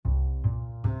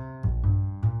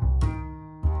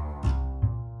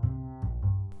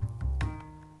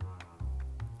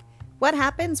What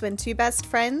happens when two best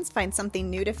friends find something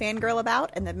new to fangirl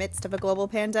about in the midst of a global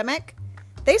pandemic?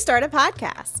 They start a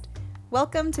podcast.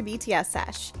 Welcome to BTS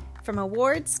Sesh. From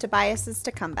awards to biases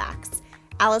to comebacks,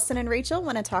 Allison and Rachel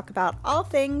want to talk about all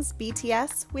things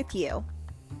BTS with you.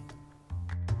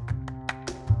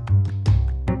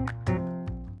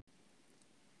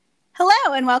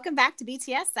 Hello and welcome back to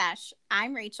BTS Sesh.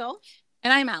 I'm Rachel.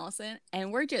 And I'm Allison,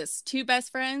 and we're just two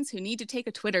best friends who need to take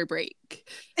a Twitter break.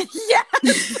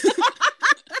 Yes.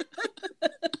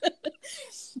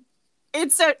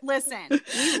 It's so, listen,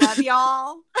 we love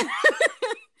y'all.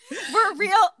 We're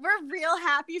real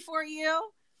happy for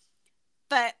you.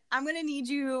 But I'm going to need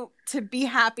you to be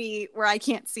happy where I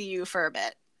can't see you for a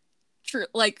bit.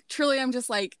 Truly, I'm just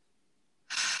like,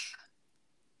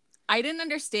 I didn't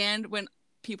understand when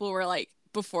people were like,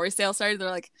 before sales started, they're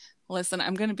like, listen,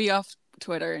 I'm going to be off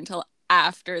Twitter until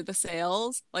after the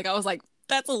sales. Like, I was like,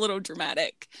 that's a little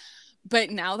dramatic.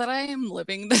 But now that I am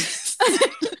living this,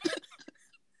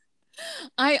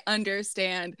 I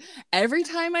understand. Every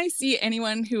time I see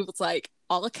anyone who's like,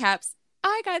 all caps,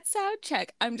 I got sound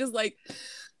check, I'm just like,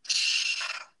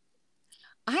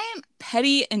 I am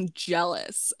petty and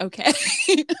jealous, okay?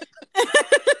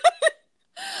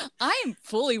 I am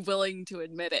fully willing to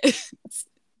admit it.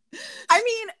 I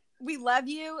mean, we love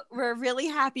you. We're really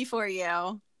happy for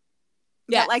you. Yes.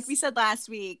 But like we said last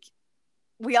week,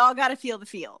 we all got to feel the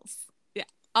feels. Yeah.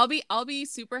 I'll be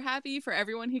super happy for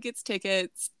everyone who gets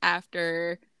tickets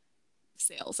after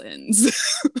sales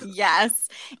ends. Yes.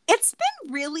 It's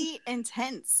been really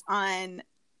intense on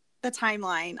the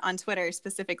timeline on Twitter,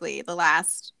 specifically the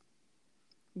last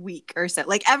week or so.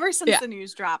 Like ever since the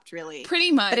news dropped, really.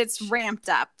 Pretty much. But it's ramped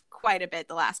up quite a bit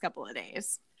the last couple of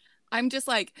days. I'm just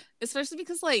like, especially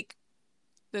because like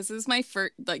this is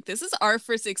our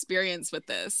first experience with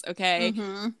this, okay?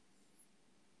 Mm-hmm.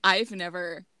 I've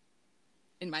never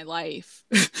in my life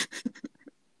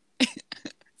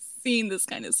seen this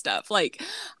kind of stuff. Like,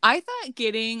 I thought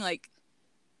getting like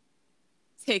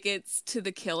tickets to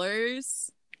The Killers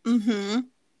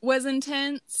was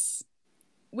intense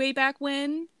way back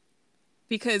when,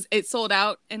 because it sold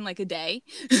out in like a day.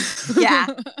 Yeah.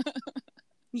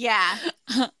 Yeah.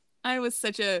 I was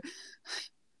such a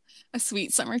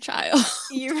sweet summer child.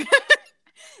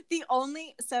 The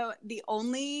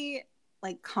only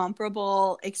like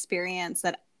comparable experience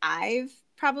that I've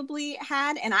probably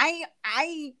had, and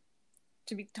I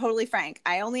to be totally frank,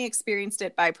 I only experienced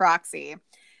it by proxy,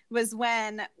 was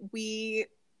when we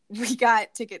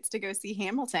got tickets to go see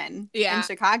Hamilton in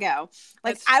Chicago.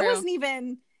 Like I wasn't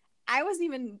even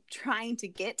trying to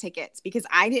get tickets because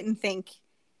I didn't think,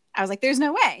 I was like, there's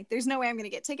no way I'm going to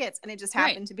get tickets. And it just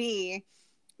happened to be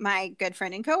my good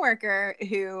friend and coworker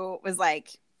who was like,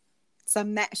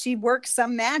 she worked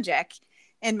some magic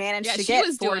and managed to get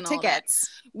 4 tickets.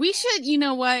 We should, you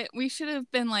know what? We should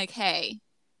have been like, hey,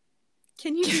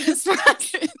 can you do this for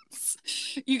us?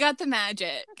 You got the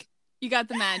magic.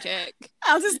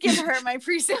 I'll just give her my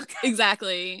pre-sale code.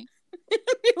 Exactly.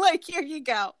 Be like, here you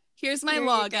go. Here's my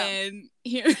login.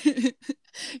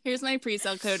 Here's my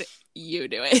pre-sale code. You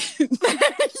do it.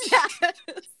 Yes.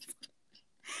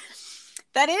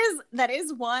 That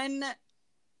is one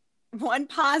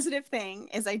positive thing,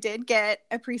 is I did get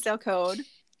a pre-sale code.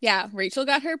 Yeah, Rachel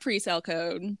got her pre-sale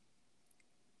code.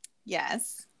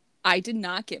 Yes. I did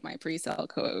not get my pre-sale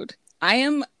code.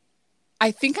 I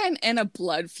think I'm in a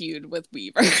blood feud with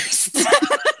Weverse.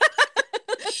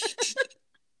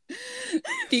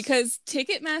 Because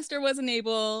Ticketmaster wasn't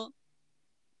able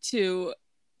to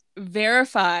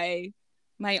verify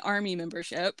my Army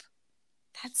membership.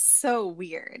 That's so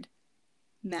weird.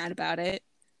 Mad about it.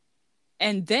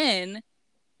 And then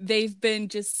they've been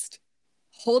just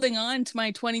holding on to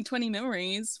my 2020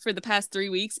 memories for the past 3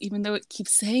 weeks, even though it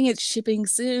keeps saying it's shipping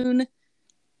soon.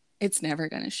 It's never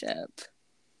going to ship.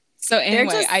 So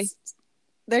anyway,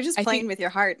 they're just playing with your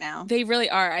heart now. They really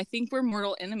are. I think we're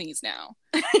mortal enemies now.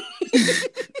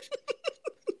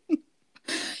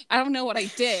 I don't know what I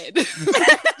did.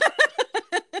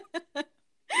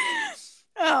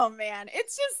 Oh man,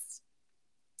 it's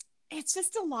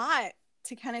just a lot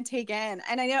to kind of take in.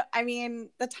 And I mean,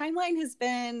 the timeline has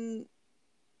been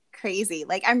crazy.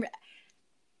 Like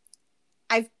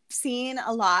I've seen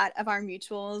a lot of our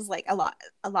mutuals, like a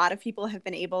lot of people have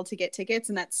been able to get tickets,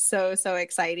 and that's so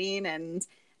exciting, and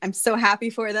I'm so happy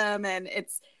for them. And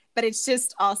but it's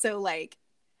just also like,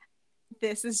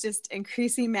 this is just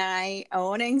increasing my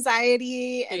own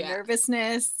anxiety and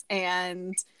nervousness,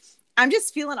 and I'm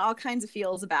just feeling all kinds of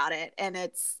feels about it. And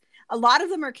a lot of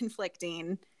them are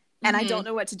conflicting, and I don't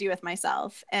know what to do with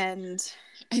myself. And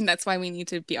that's why we need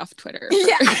to be off Twitter.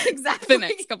 Yeah, exactly. The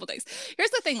next couple days.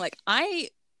 Here's the thing. Like, I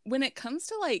when it comes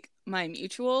to like my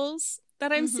mutuals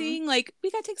that I'm seeing, like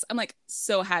we got tickets, I'm like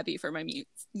so happy for my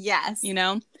mutes. Yes. You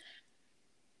know?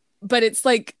 But it's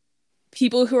like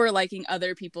people who are liking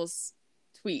other people's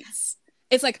tweets.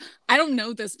 It's like, I don't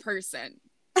know this person.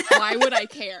 Why would I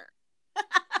care?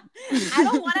 I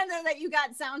don't want to know that you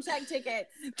got soundcheck tickets.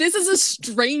 This is a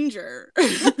stranger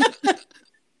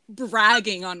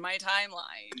bragging on my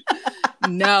timeline.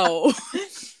 No.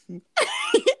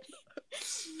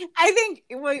 I think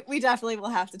we definitely will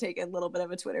have to take a little bit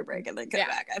of a Twitter break and then come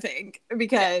back, I think,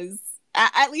 because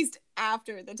at least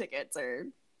after the tickets are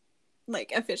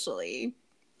like officially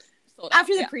sold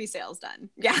after the pre-sale's done.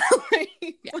 Yeah.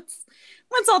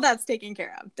 Once all that's taken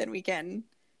care of, then we can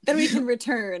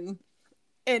return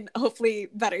in hopefully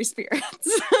better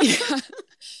spirits.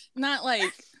 Not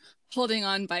like holding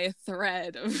on by a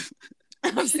thread of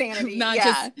sanity. Not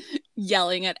just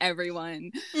yelling at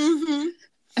everyone.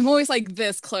 I'm always like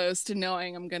this close to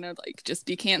knowing I'm gonna like just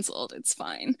be canceled. It's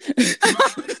fine.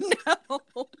 No.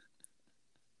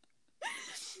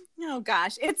 Oh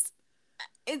gosh, it's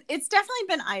definitely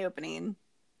been eye-opening.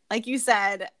 Like you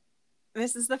said,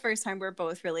 this is the first time we're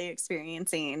both really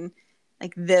experiencing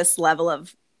like this level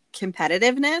of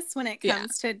competitiveness when it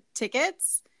comes to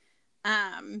tickets.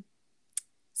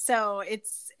 So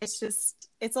it's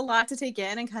a lot to take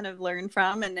in and kind of learn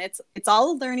from, and it's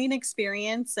all a learning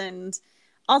experience. And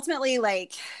ultimately,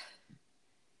 like,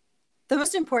 the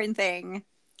most important thing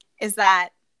is that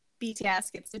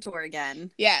BTS gets to tour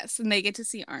again. Yes, and they get to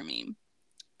see ARMY.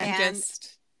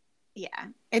 That's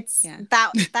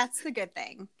the good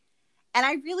thing. And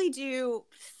I really do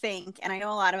think, and I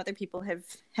know a lot of other people have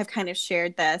kind of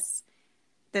shared this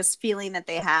feeling that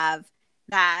they have,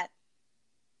 that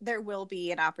there will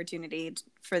be an opportunity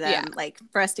for them, like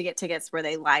for us to get tickets where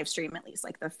they live stream at least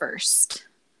like the first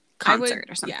concert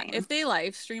or something. Yeah, if they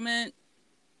live stream it,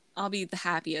 I'll be the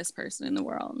happiest person in the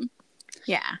world.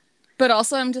 Yeah. But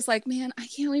also I'm just like, man, I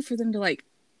can't wait for them to like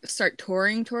start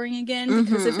touring again,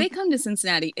 because if they come to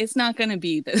Cincinnati, it's not going to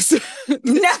be this.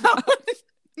 No.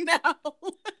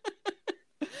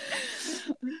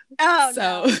 Oh,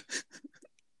 so no.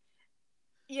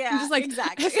 Yeah, I'm just like,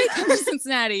 exactly. If they come to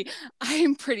Cincinnati, I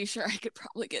am pretty sure I could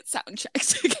probably get sound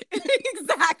checks again.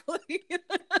 Exactly.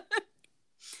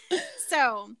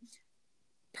 So,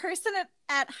 person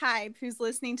at Hype who's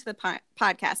listening to the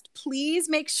podcast, please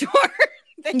make sure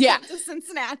they come to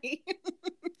Cincinnati.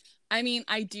 I mean,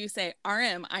 I do say,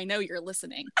 RM, I know you're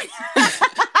listening.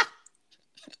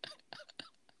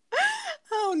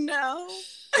 Oh, no.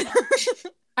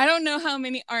 I don't know how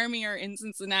many ARMY are in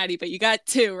Cincinnati, but you got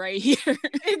 2 right here.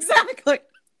 Exactly.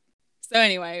 So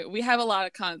anyway, we have a lot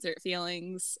of concert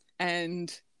feelings,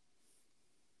 and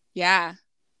yeah.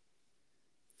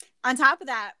 On top of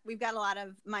that, we've got a lot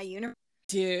of My Universe.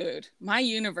 Dude, My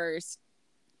Universe,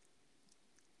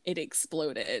 it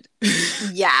exploded.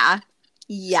 Yeah.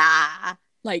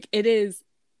 Like, it is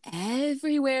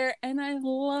everywhere, and I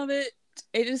love it.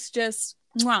 It is just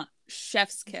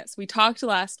chef's kiss. We talked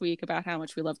last week about how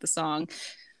much we love the song.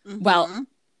 Well,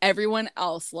 everyone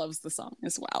else loves the song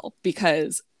as well,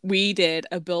 because we did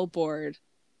a Billboard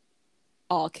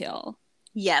all kill.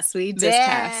 Yes, we did. This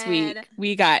past week,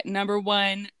 we got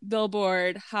 #1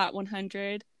 Billboard Hot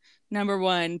 100,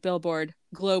 #1 Billboard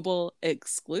Global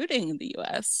excluding the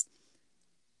US,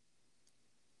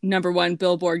 #1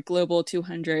 Billboard Global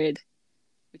 200,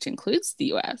 which includes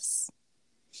the US,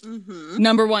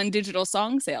 #1 digital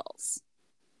song sales.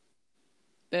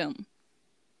 Boom.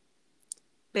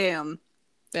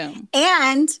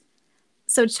 And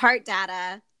so Chart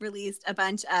Data released a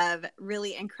bunch of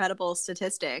really incredible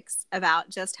statistics about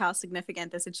just how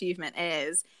significant this achievement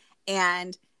is.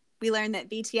 And we learned that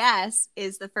BTS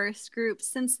is the first group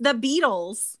since the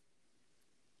Beatles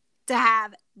to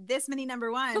have this many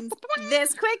 #1s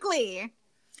this quickly.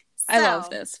 So, I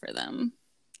love this for them.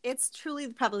 It's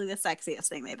truly probably the sexiest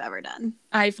thing they've ever done.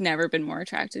 I've never been more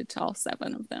attracted to all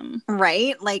 7 of them.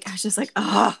 Right? Like, I was just like,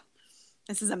 oh,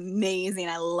 this is amazing.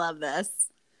 I love this.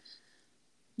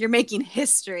 You're making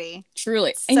history.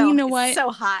 Truly. And you know what? It's so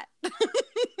hot.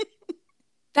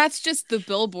 That's just the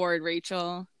Billboard,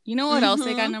 Rachel. You know what else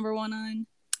they got #1 on?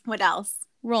 What else?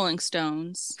 Rolling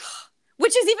Stones.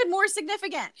 Which is even more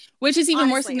significant. More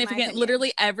significant.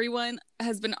 Literally everyone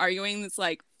has been arguing this,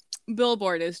 like,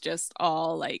 Billboard is just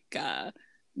all like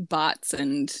bots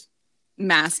and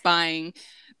mass buying.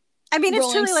 I mean,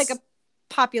 it's truly like a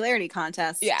popularity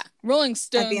contest. Yeah. Rolling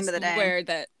Stone at the end of the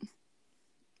day.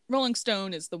 Rolling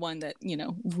Stone is the one that, you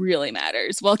know, really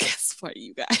matters. Well, guess what,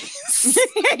 you guys?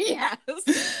 Yes.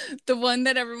 The one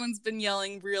that everyone's been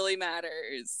yelling really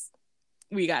matters.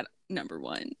 We got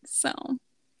 #1. So.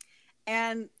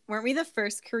 And weren't we the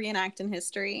first Korean act in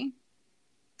history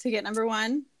to get number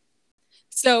one?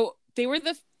 So they were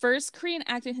the first Korean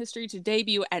act in history to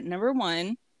debut at number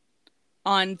one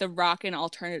on the rock and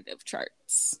alternative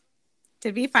charts.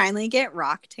 Did we finally get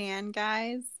Rocktan,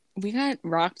 guys? We got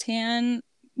Rocktan.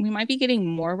 We might be getting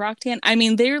more Rocktan. I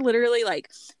mean, they're literally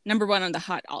like number one on the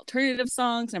hot alternative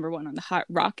songs, number one on the hot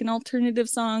rock and alternative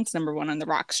songs, number one on the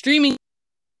rock streaming,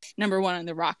 number one on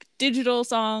the rock digital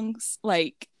songs.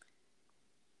 Like,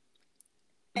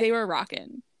 they were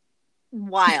rocking.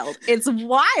 Wild. It's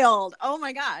wild. Oh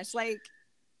my gosh. Like,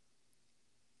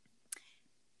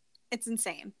 it's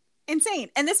insane. Insane.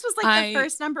 And this was like the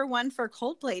first number one for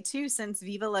Coldplay too since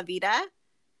Viva La Vida.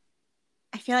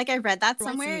 I feel like I read that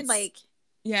somewhere. Like,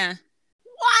 yeah.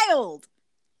 Wild.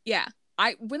 Yeah.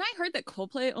 When I heard that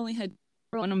Coldplay only had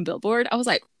one on Billboard, I was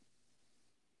like,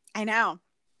 I know.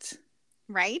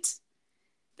 Right?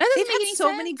 That doesn't They've make had any so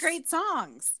sense. many great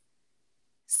songs.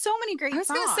 So many great songs.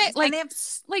 I was gonna say, like, and they have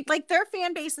like their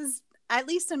fan base is, at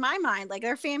least in my mind, like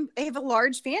they have a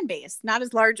large fan base. Not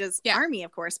as large as ARMY,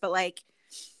 of course, but like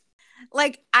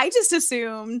I just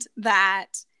assumed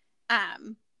that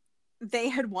they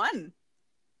had won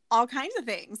all kinds of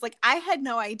things. Like, I had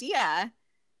no idea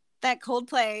that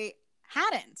Coldplay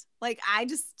hadn't. Like, I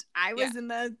was in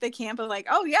the camp of like,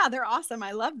 oh yeah, they're awesome.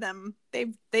 I love them.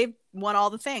 They've won all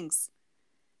the things.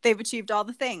 They've achieved all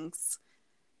the things.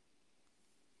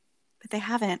 But they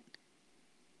haven't.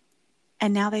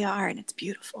 And now they are, and it's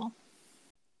beautiful.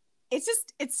 It's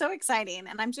so exciting.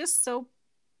 And I'm just so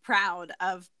proud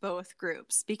of both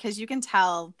groups because you can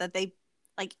tell that they,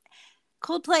 like,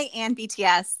 Coldplay and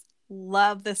BTS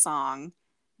love the song.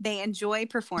 They enjoy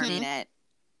performing it.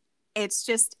 It's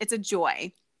a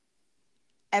joy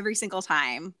every single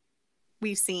time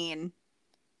we've seen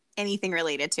anything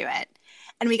related to it.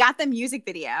 And we got the music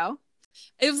video.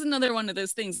 It was another one of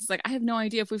those things. It's like, I have no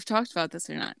idea if we've talked about this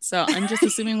or not. So I'm just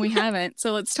assuming we haven't.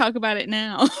 So let's talk about it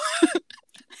now.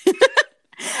 I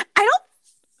don't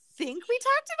think we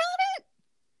talked about it.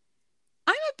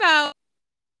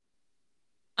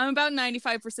 I'm about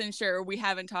 95% sure we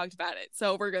haven't talked about it.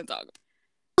 So we're going to talk about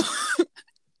it.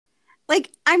 Like,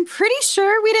 I'm pretty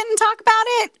sure we didn't talk about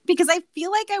it because I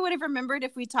feel like I would have remembered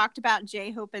if we talked about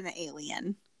J-Hope and the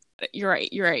alien. You're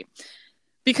right.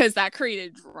 Because that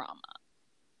created drama.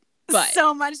 But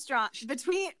so much drama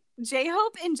between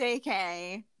J-Hope and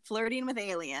JK flirting with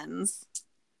aliens.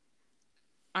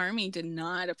 ARMY did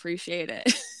not appreciate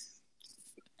it.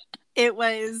 It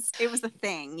was a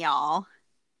thing, y'all.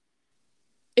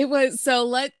 It was. So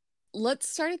let's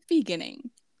start at the beginning.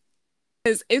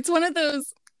 Because it's one of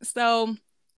those. So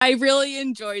I really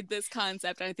enjoyed this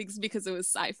concept. And I think it's because it was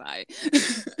sci-fi.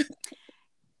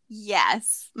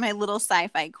 Yes, my little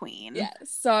sci-fi queen.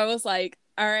 Yes. So I was like,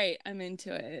 all right, I'm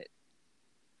into it.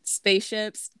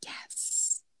 Spaceships,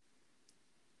 yes.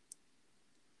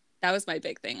 That was my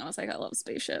big thing. I was like, I love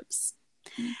spaceships.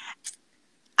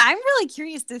 I'm really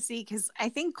curious to see because I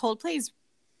think Coldplay's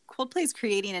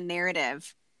creating a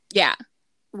narrative. Yeah.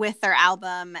 With their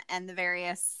album and the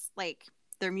various, like,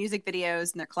 their music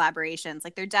videos and their collaborations.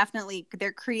 Like, they're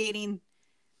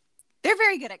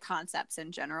very good at concepts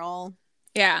in general.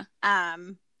 Yeah.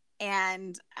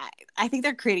 And I think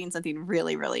they're creating something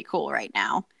really, really cool right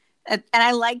now. And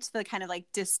I liked the kind of like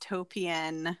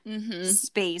dystopian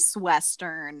space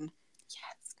western.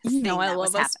 Yes. You know I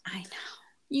love I know.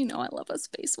 You know I love a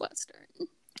space western.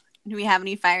 Do we have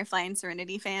any Firefly and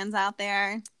Serenity fans out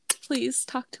there? Please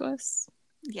talk to us.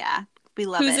 Yeah, we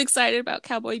love it. Who's excited about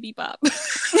Cowboy Bebop?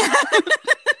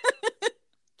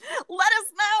 Let us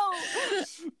know.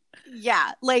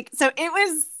 Yeah, like, so it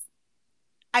was,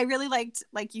 I really liked,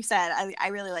 like you said, I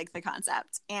really liked the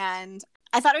concept. And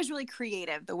I thought it was really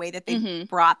creative, the way that they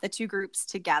brought the two groups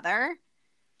together,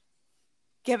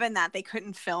 given that they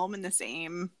couldn't film in the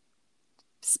same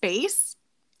space.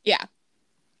 Yeah.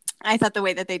 I thought the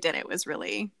way that they did it was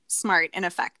really smart and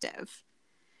effective.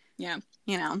 Yeah.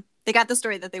 You know, they got the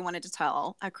story that they wanted to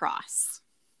tell across.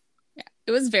 Yeah.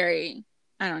 It was very,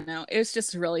 I don't know. It was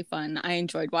just really fun. I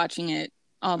enjoyed watching it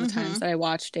all the times that I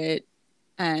watched it.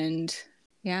 And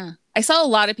yeah, I saw a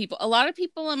lot of people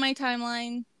on my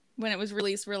timeline when it was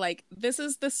released were like, this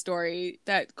is the story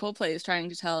that Coldplay is trying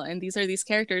to tell. And these are these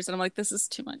characters. And I'm like, this is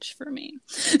too much for me.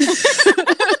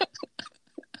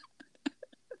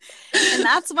 And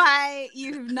that's why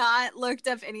you've not looked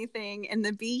up anything in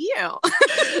the BU.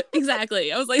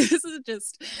 Exactly. I was like, this is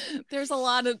just, there's a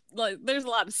lot of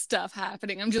stuff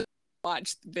happening. I'm just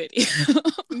watch the video.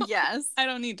 Yes. I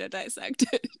don't need to dissect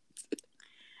it.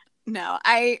 No,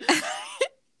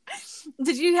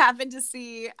 did you happen to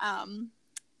see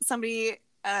somebody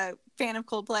fan of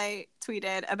Coldplay,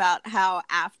 tweeted about how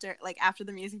after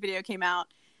the music video came out,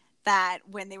 that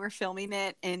when they were filming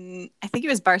it in, I think it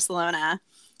was Barcelona,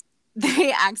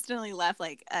 they accidentally left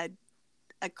like a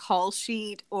call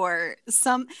sheet or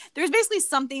there's basically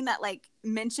something that like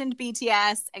mentioned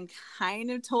BTS and kind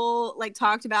of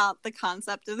talked about the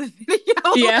concept of the video a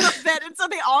little bit. And so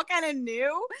they all kind of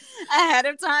knew ahead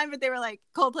of time, but they were like,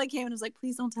 Coldplay came and was like,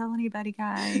 please don't tell anybody,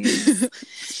 guys.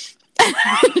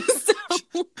 So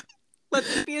let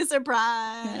this be a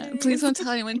surprise. Yeah, please don't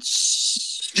tell anyone.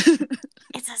 Shh.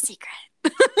 It's a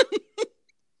secret.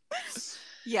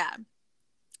 Yeah.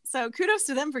 So kudos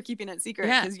to them for keeping it secret,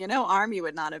 because ARMY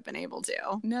would not have been able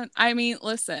to. No, I mean,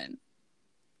 listen.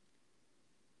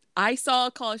 I saw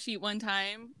a call sheet one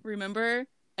time, remember?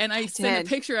 And I sent a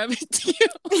picture of it to you.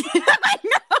 I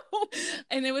know.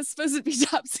 And it was supposed to be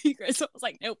top secret. So I was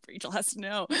like, nope, Rachel has to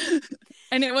know.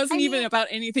 And it wasn't even about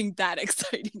anything that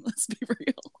exciting, let's be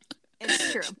real.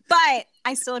 It's true. But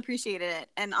I still appreciated it.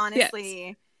 And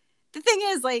honestly, the thing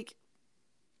is, like,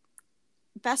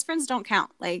 best friends don't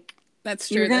count. Like, that's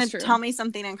true. You're going to tell me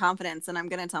something in confidence, and I'm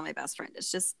going to tell my best friend.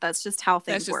 That's just how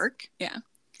things work. Yeah.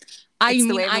 It's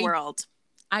the way of the world.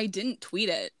 I didn't tweet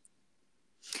it.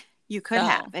 You could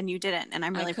have, and you didn't. And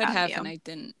I'm really proud of you. I could have, and I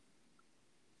didn't.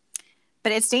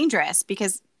 But it's dangerous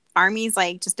because ARMY's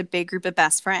like just a big group of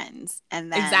best friends.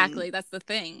 And then exactly. That's the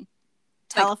thing.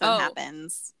 Telephone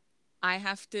happens. I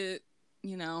have to,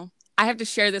 I have to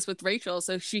share this with Rachel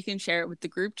so she can share it with the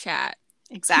group chat.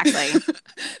 Exactly.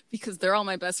 Because they're all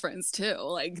my best friends too.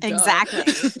 Like,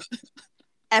 exactly.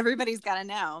 Everybody's got to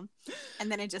know.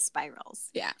 And then it just spirals.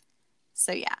 Yeah.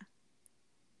 So, yeah.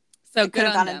 So good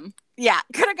on them.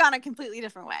 Could have gone a completely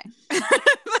different way.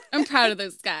 I'm proud of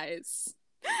those guys.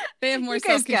 They have more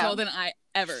self-control than I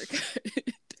ever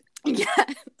could.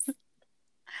 Yes.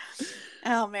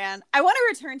 Oh, man. I want to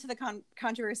return to the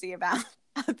controversy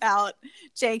about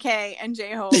JK and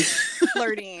J-Hope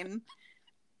flirting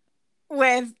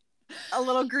with a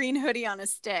little green hoodie on a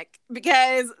stick,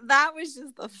 because that was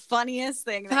just the funniest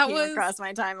thing that came across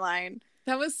my timeline.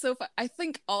 That was so fun. I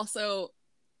think also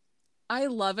I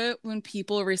love it when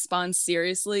people respond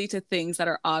seriously to things that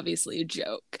are obviously a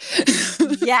joke.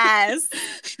 Yes.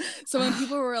 So when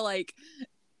people were like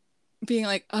being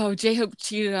like, oh, J-Hope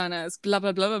cheated on us, blah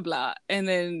blah blah blah blah, and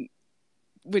then,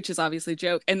 which is obviously a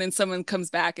joke, and then someone comes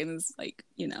back and is like,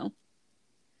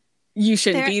 you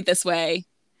shouldn't be this way.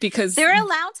 Because they're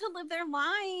allowed to live their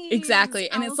lives.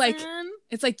 Exactly. And it's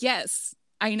like, yes,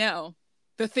 I know.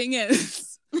 The thing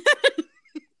is,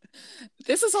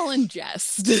 this is all in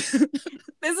jest. This is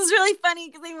really funny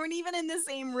because they weren't even in the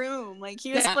same room. Like,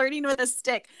 he was flirting with a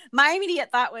stick. My immediate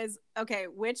thought was, okay,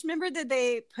 which member did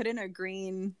they put in a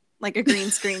green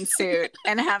screen suit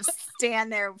and have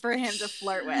stand there for him to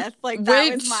flirt with? Like,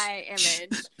 that was my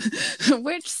image.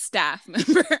 Which staff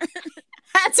member?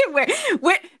 Had to wear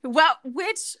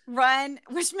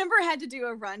which member had to do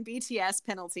a run BTS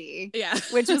penalty,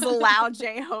 which was allow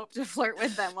J-Hope to flirt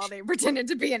with them while they pretended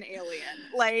to be an alien.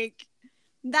 Like,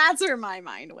 that's where my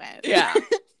mind went.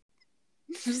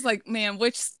 Just like, man,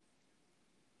 which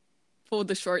pulled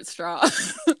the short straw?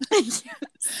 Yes.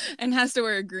 And has to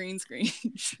wear a green screen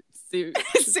suit.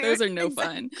 Those are no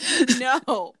fun.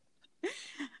 No.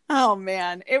 Oh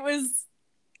man, it was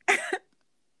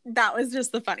that was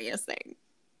just the funniest thing.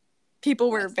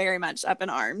 People were very much up in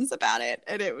arms about it,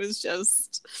 and it was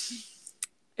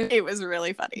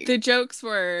really funny. The jokes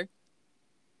were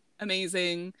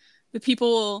amazing. The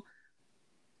people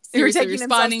seriously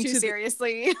responding to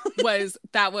seriously was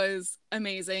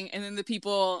amazing. And then the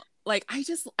people, like, I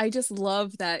just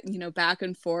love that, back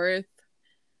and forth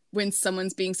when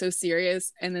someone's being so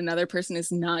serious and another person is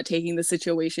not taking the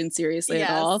situation seriously at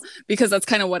all, because that's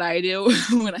kind of what I do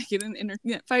when I get in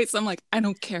internet fights. I'm like, I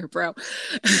don't care, bro.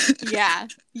 Yeah.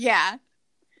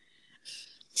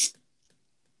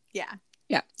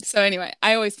 So anyway,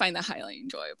 I always find that highly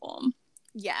enjoyable.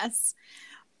 Yes,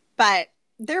 but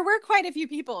there were quite a few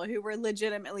people who were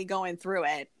legitimately going through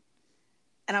it,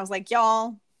 and I was like,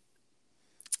 y'all,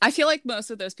 I feel like most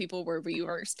of those people were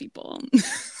Weverse people.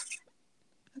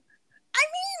 I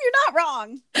mean, you're not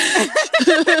wrong.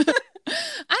 I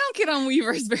don't get on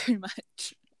Weverse very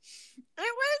much.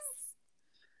 It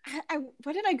was...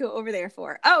 what did I go over there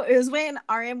for? Oh, it was when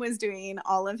RM was doing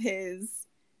all of his...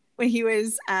 When he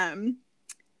was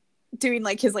doing,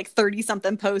 like, his,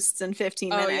 30-something posts in 15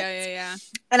 minutes. Oh, yeah.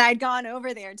 And I'd gone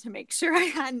over there to make sure I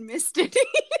hadn't missed any.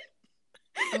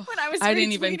 When I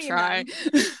didn't even try.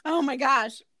 Oh, my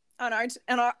gosh. On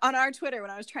our Twitter,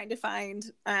 when I was trying to find...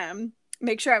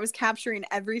 make sure I was capturing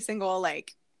every single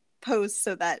post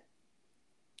so that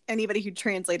anybody who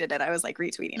translated it, I was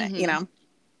retweeting it,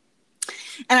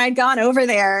 And I'd gone over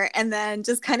there and then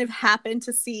just kind of happened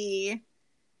to see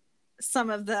some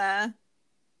of the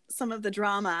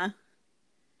drama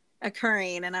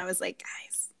occurring, and I was like,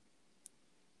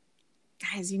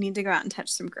 guys, you need to go out and touch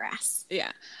some grass.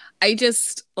 Yeah. I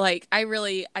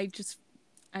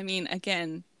mean,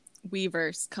 again,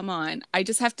 Weverse, come on. I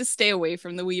just have to stay away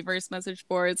from the Weverse message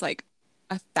boards like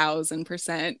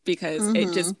 1,000%, because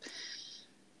it just,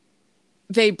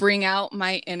 they bring out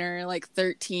my inner like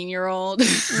 13-year-old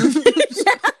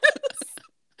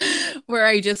where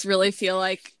I just really feel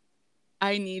like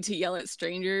I need to yell at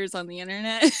strangers on the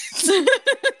internet.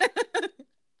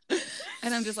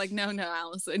 And I'm just like, no,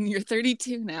 Allison, you're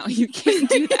 32 now. You can't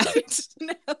do that.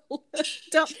 No.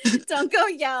 Don't go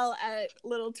yell at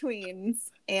little tweens.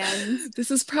 And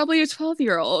this is probably a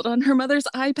 12-year-old on her mother's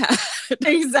iPad.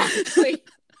 Exactly.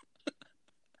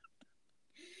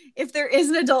 If there is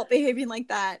an adult behaving like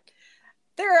that,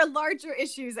 there are larger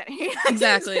issues at hand.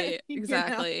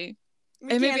 Exactly.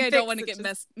 And maybe I don't want to get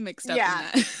mixed up in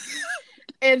that.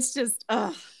 It's just,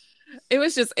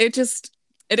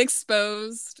 it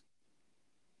exposed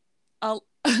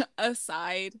a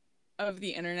side of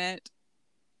the internet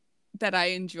that I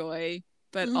enjoy,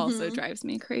 but also drives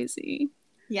me crazy.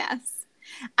 Yes.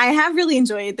 I have really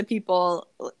enjoyed the people,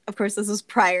 of course, this was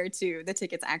prior to the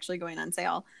tickets actually going on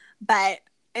sale, but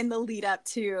in the lead up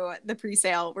to the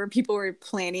pre-sale where people were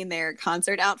planning their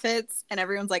concert outfits and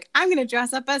everyone's like, I'm going to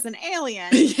dress up as an alien.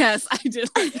 Yes, I did.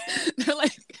 They're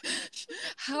like,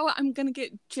 how I'm going to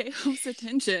get J-Hope's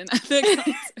attention at the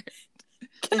concert.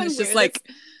 And it's just like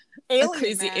a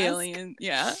crazy mask. Alien.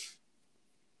 Yeah.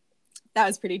 That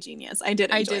was pretty genius. I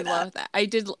did love that.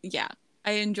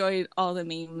 I enjoyed all the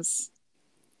memes.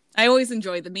 I always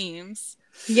enjoy the memes.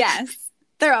 Yes.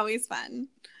 They're always fun.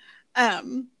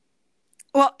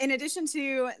 Well, in addition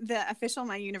to the official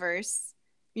My Universe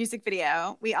music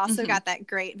video, we also got that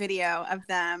great video of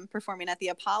them performing at the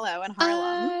Apollo in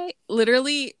Harlem.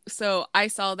 So I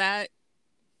saw that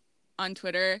on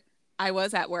Twitter. I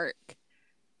was at work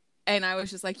and I was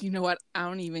just like, you know what? I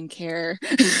don't even care.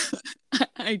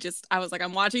 I was like,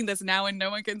 I'm watching this now and no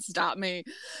one can stop me.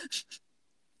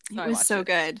 So it was so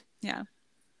good. Yeah.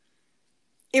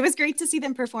 It was great to see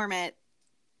them perform it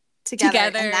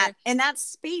together. In that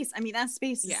space. I mean, that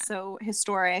space is so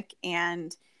historic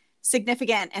and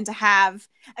significant, and to have,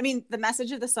 I mean, the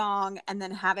message of the song and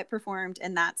then have it performed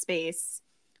in that space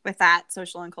with that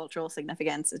social and cultural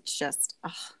significance, it's just,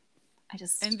 I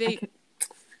could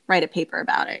write a paper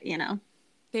about it, you know.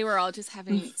 They were all just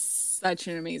having such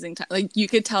an amazing time. Like, you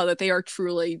could tell that they are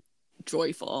truly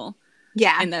joyful.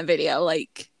 Yeah. In that video,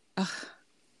 like,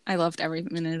 I loved every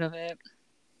minute of it.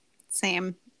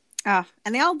 Same. Oh,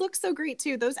 and they all look so great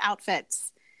too. Those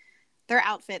outfits, their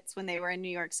outfits when they were in New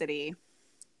York City.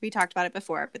 We talked about it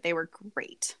before, but they were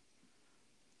great.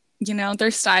 You know,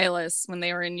 their stylists when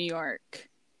they were in New York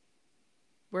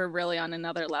were really on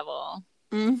another level.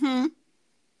 Mm-hmm.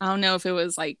 I don't know if it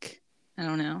was like, I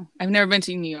don't know. I've never been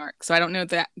to New York, so I don't know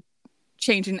that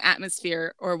change in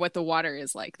atmosphere or what the water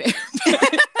is like there.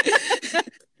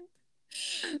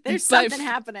 There's something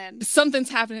happening. Something's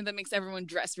happening that makes everyone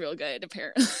dress real good,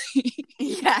 apparently.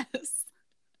 Yes.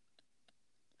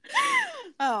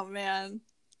 Oh, man.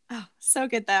 Oh, so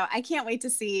good, though. I can't wait to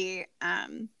see,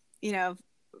 you know,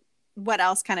 what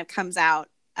else kind of comes out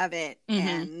of it.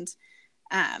 And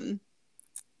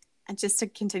just to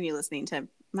continue listening to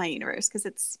My Universe, because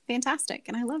it's fantastic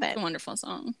and I love it. It's a wonderful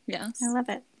song. Yes. I love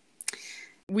it.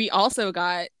 We also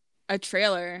got a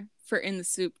trailer for In the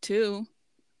Soup 2.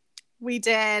 We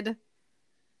did.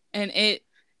 And it,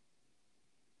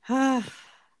 I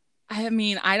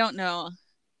mean, I don't know.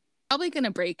 Probably gonna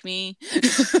break me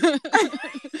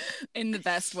in the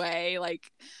best way.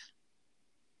 Like,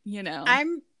 you know.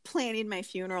 I'm planning my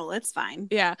funeral. It's fine.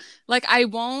 Yeah. Like, I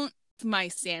won't my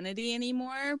sanity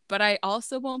anymore, but I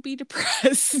also won't be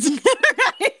depressed.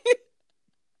 Right.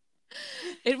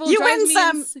 It will you win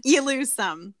some, you lose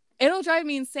some. It'll drive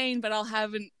me insane, but I'll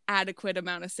have an adequate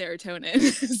amount of serotonin.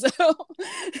 So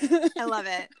I love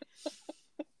it.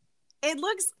 It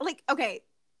looks like, okay,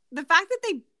 the fact that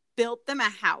they built them a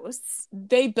house.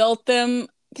 They didn't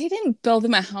build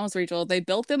them a house, Rachel. They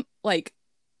built them like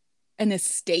an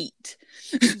estate.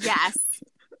 Yes.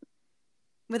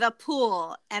 With a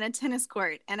pool and a tennis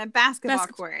court and a basketball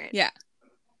court. Yeah.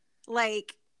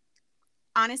 Like,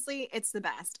 honestly, it's the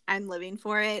best. I'm living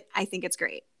for it. I think it's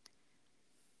great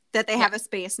that they have a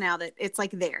space now that it's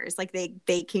like theirs. Like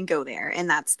they can go there and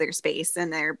that's their space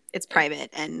and it's private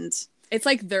and it's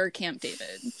like their Camp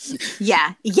David.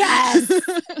 Yeah. Yes.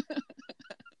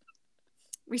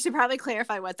 We should probably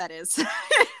clarify what that is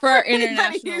For our anybody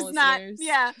international who's not, listeners.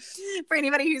 yeah, for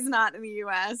anybody who's not in the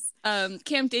U.S.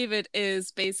 Camp David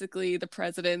is basically the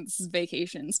president's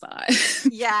vacation spot.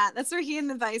 Yeah, that's where he and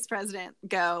the vice president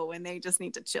go when they just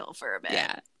need to chill for a bit.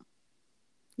 Yeah.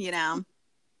 You know?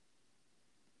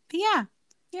 But yeah,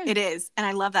 it is. And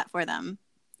I love that for them.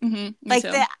 Mm-hmm, like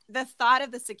the thought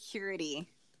of the security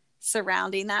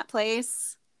surrounding that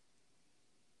place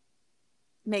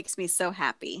makes me so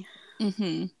happy.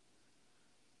 Mm-hmm.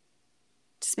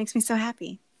 Just makes me so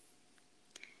happy.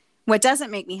 What doesn't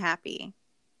make me happy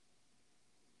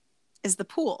is the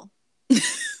pool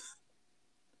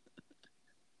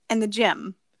and the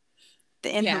gym,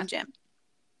 the in-home gym.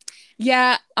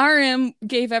 Yeah, RM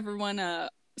gave everyone a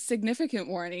significant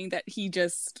warning that he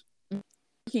just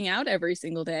working out every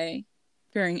single day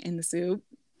during In the Soup.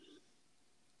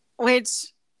 Which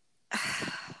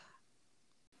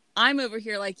I'm over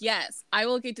here like, yes, I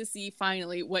will get to see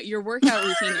finally what your workout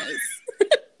routine is.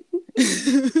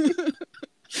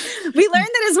 We learned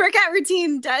that his workout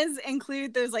routine does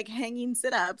include those like hanging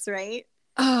sit-ups, right?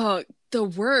 Oh, the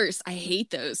worst. I hate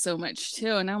those so much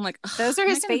too. And now I'm like, those are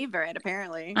his favorite,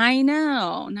 apparently. I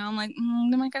know. Now I'm like,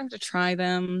 am I gonna have to try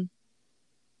them?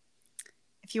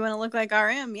 If you want to look like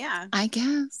RM, yeah. I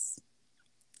guess.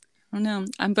 I don't know.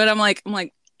 I'm like,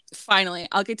 finally,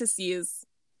 I'll get to see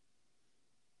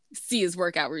his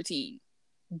workout routine.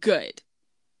 Good.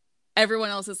 Everyone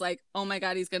else is like, oh my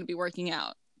God, he's gonna be working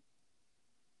out.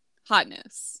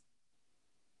 Hotness.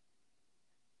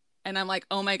 And I'm like,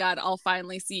 oh my God, I'll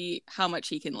finally see how much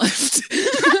he can lift.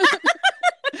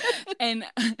 And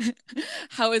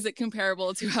how is it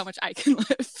comparable to how much I can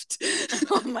lift?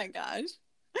 Oh my gosh.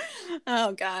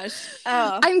 Oh gosh.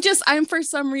 Oh. I'm for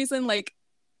some reason like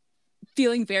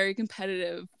feeling very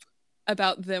competitive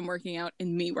about them working out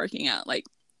and me working out. Like,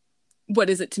 what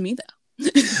is it to me though?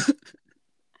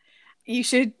 You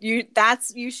should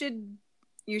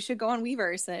go on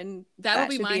Weverse and that'll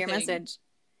be your thing. message.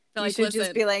 You like, should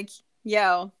just be like,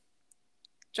 yo,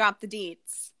 drop the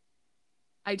deets.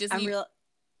 I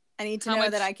need to know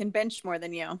that I can bench more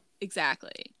than you.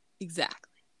 Exactly.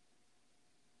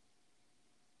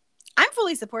 I'm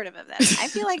fully supportive of this. I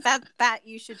feel like that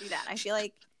you should do that. I feel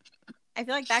like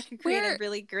that could create a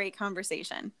really great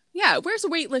conversation. Yeah, where's the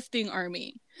weightlifting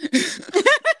army?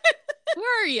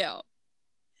 Where are you?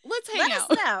 Let's hang out.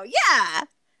 Let us know. Yeah.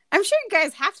 I'm sure you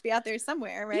guys have to be out there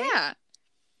somewhere, right? Yeah.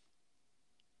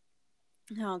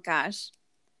 Oh gosh.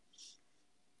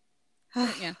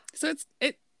 Yeah. So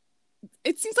it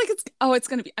seems like it's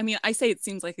gonna be, I mean, I say it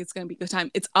seems like it's gonna be a good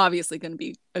time. It's obviously gonna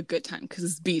be a good time because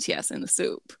it's BTS in the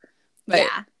soup. But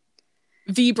yeah.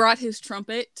 V brought his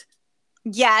trumpet.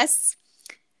 Yes.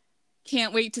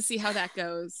 Can't wait to see how that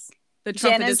goes. The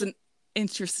trumpet is an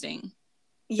interesting.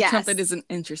 Yes. The trumpet is an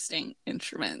interesting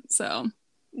instrument. So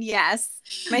yes.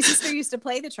 My sister used to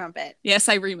play the trumpet. Yes,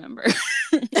 I remember.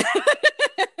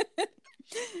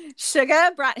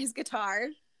 Suga brought his guitar.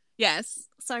 Yes.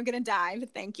 So I'm gonna die,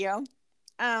 but thank you.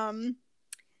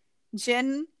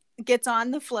 Jin gets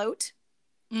on the float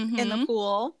in the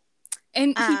pool.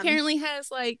 And he apparently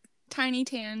has like tiny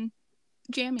tan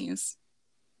jammies.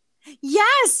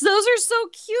 Yes, those are so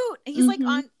cute. He's like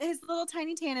on his little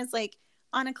tiny tan is like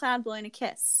on a cloud blowing a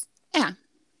kiss. Yeah.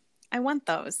 I want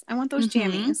those. I want those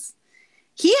jammies.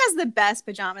 He has the best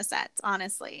pajama sets,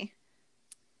 honestly.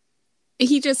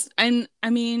 He just, I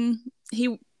mean,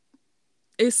 he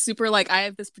is super like, I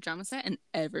have this pajama set and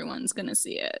everyone's gonna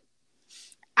see it.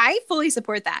 I fully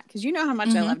support that because you know how much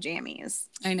I love jammies.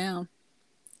 I know.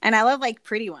 And I love like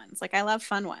pretty ones. Like I love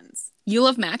fun ones. You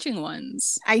love matching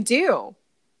ones. I do.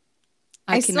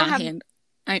 I cannot handle.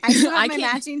 I still have my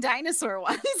matching dinosaur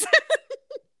ones.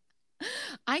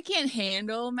 I can't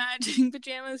handle matching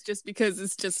pajamas just because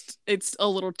it's a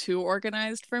little too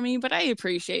organized for me. But I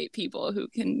appreciate people who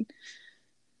can,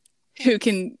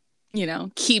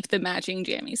 keep the matching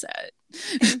jammy set.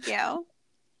 Thank you.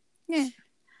 Yeah,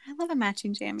 I love a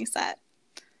matching jammy set.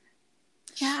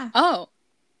 Yeah. Oh,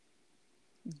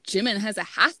 Jimin has a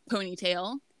half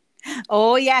ponytail.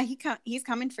 Oh yeah, he's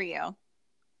coming for you.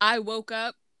 I woke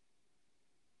up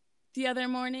the other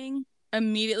morning,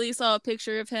 immediately saw a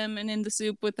picture of him and in the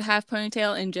soup with the half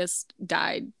ponytail and just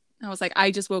died. I was like,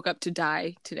 I just woke up to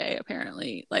die today,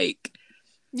 apparently. Like,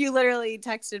 you literally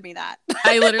texted me that.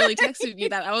 I literally texted you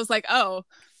that. I was like, oh,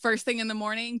 first thing in the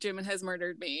morning, Jimin has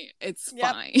murdered me. It's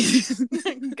fine.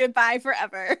 Goodbye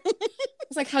forever. I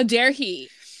was like, how dare he?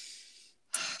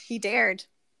 He dared.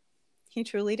 He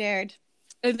truly dared.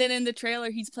 And then in the trailer,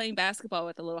 he's playing basketball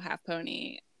with a little half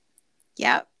pony.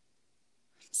 Yep.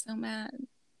 I'm so mad.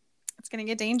 It's gonna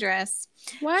get dangerous.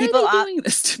 Why are they doing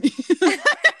this to me?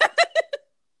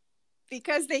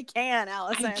 Because they can,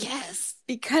 Allison. I guess.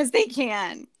 Because they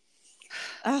can.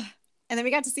 Ugh. And then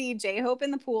we got to see J-Hope in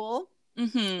the pool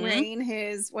wearing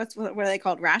his, what are they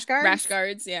called? Rash guards? Rash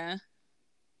guards, yeah.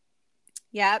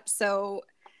 Yep. So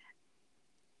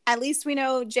at least we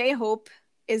know J-Hope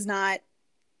is not,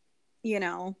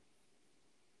 in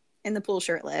the pool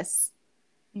shirtless.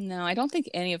 No, I don't think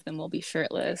any of them will be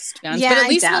shirtless, to be honest. Yeah, but at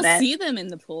least I doubt we'll it. see them in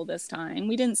the pool this time.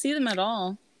 We didn't see them at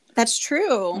all. That's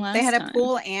true. They had a time.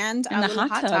 pool and a little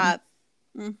hot tub.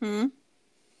 Mm-hmm.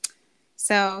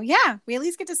 So, yeah, we at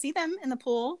least get to see them in the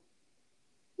pool.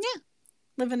 Yeah.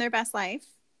 Living their best life.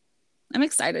 I'm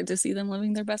excited to see them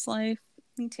living their best life.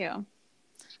 Me too.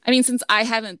 I mean, since I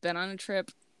haven't been on a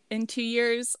trip in 2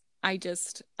 years, I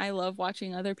love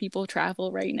watching other people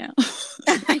travel right now.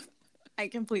 I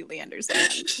completely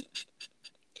understand.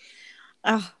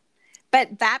 Oh,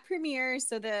 but that premieres,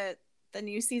 so the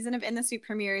new season of In the Soup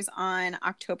premieres on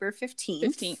October 15th.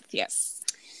 15th, yes.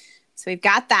 So we've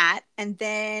got that. And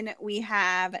then we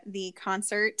have the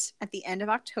concert at the end of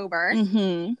October,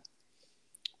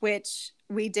 which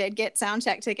we did get sound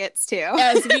check tickets to.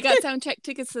 Yes, we got sound check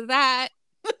tickets to that.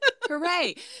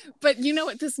 Hooray. But you know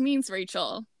what this means,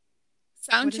 Rachel?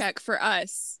 Sound check for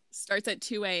us starts at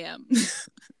 2 a.m.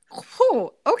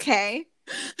 Oh, okay.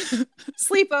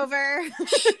 Sleepover.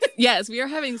 Yes, we are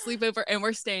having sleepover and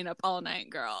we're staying up all night,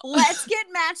 girl. Let's get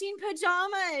matching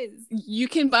pajamas. You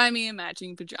can buy me a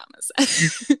matching pajamas.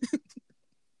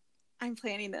 I'm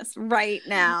planning this right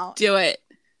now. Do it.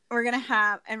 We're gonna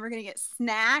get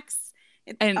snacks.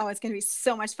 It's gonna be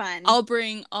so much fun. I'll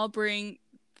bring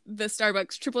the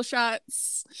Starbucks triple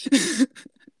shots.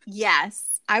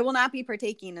 Yes, I will not be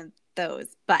partaking in those,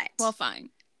 but well,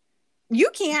 fine. You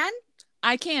can.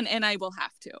 I can, and I will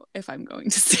have to if I'm going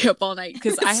to stay up all night,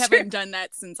 because I haven't done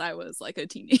that since I was like a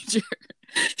teenager.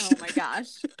 Oh my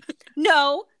gosh.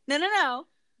 No. Bang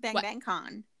Bang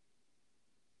Con.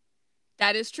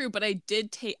 That is true, but I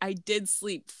did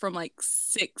sleep from like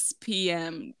 6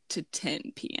 p.m. to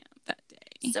 10 p.m. that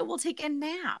day. So we'll take a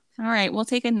nap. All right, we'll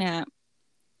take a nap.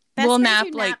 We'll nap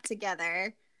like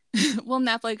together. We'll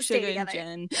nap like Sugar and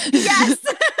Jen. Yes.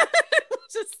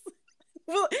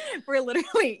 We're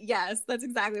literally, yes, that's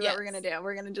exactly what we're gonna do.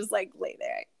 We're gonna just like lay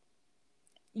there.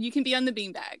 You can be on the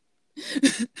beanbag.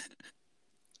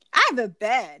 I have a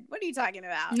bed. What are you talking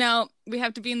about? No, we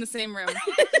have to be in the same room.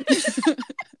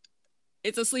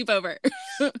 It's a sleepover.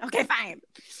 Okay, fine.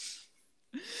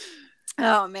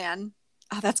 Oh man.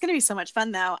 Oh, that's gonna be so much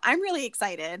fun though. I'm really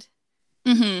excited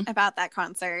about that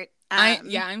concert.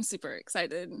 I'm super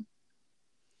excited.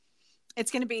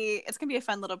 It's gonna be a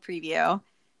fun little preview.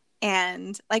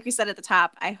 And like we said at the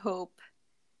top, I hope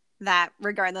that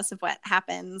regardless of what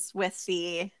happens with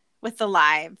the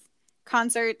live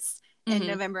concerts in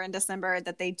November and December,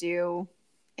 that they do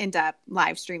end up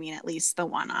live streaming at least the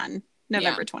one on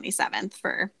November 27th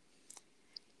for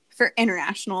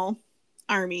international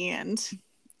Army and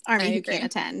Army who can't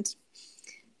attend.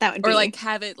 That would be, or like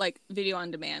have it like video on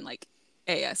demand, like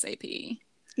ASAP.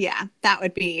 Yeah, that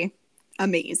would be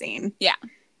amazing. Yeah.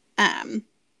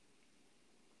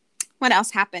 What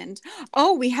else happened?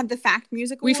 Oh, we had the Fact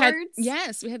Music Awards. We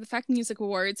had the Fact Music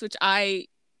Awards, which I,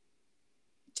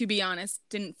 to be honest,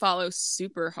 didn't follow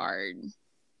super hard.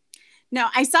 No,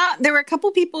 I saw there were a couple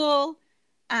people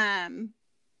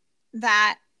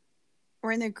that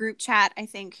were in the group chat, I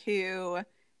think, who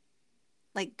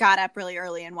like got up really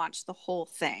early and watched the whole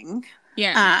thing.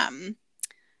 Yeah.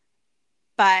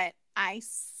 But I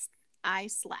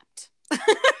slept.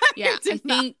 Yeah, I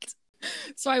think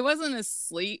so. I wasn't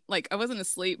asleep,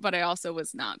 but I also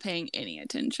was not paying any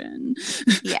attention.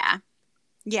 Yeah.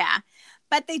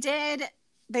 But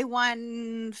they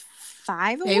won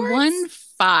 5 awards? They won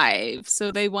 5.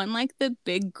 So they won like the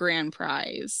big grand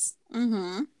prize.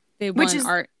 Mm-hmm. They won which is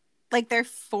like their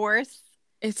 4th.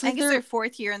 It's like I think their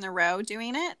 4th year in a row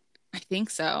doing it. I think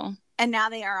so. And now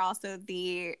they are also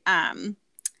the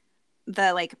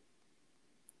like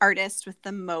artist with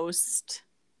the most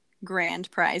grand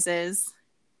prizes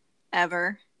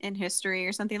ever in history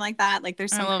or something like that. Like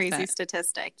there's some crazy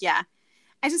statistic. Yeah.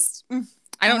 I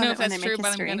don't know if that's true, but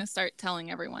I'm going to start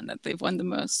telling everyone that they've won the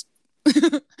most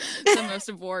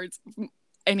awards from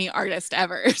any artist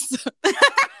ever. So.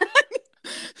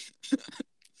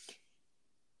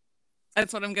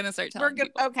 That's what I'm going to start telling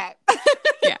people. Okay.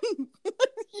 Yeah.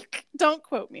 Don't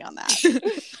quote me on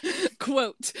that.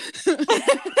 Quote.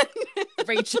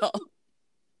 Rachel.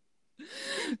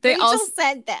 Rachel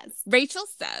said this. Rachel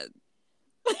said.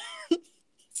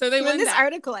 So they won this that.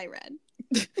 article I read.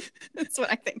 That's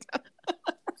what I think of.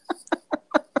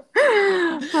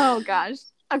 Oh gosh.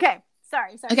 Okay.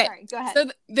 Sorry. Go ahead.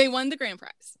 So they won the grand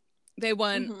prize. They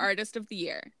won Mhm. Artist of the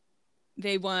Year.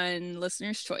 They won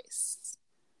Listener's Choice.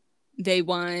 They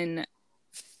won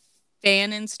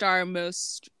Fan and Star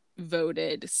Most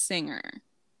Voted Singer.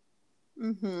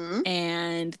 Mhm.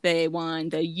 And they won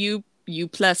the U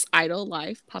Plus Idol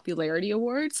Life Popularity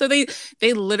Award. So they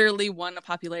literally won a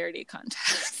popularity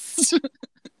contest.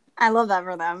 I love that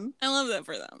for them. I love that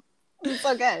for them. It's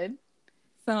so good.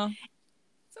 So I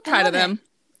proud of love it. them.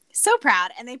 So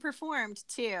proud. And they performed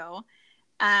too.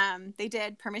 They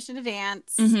did Permission to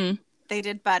Dance. Mm-hmm. They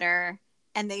did Butter,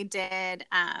 and they did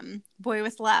Boy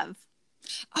with Love.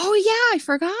 Oh yeah, I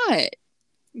forgot.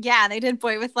 Yeah, they did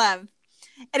Boy with Love.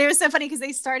 And it was so funny because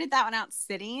they started that one out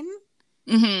sitting,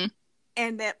 Mm-hmm.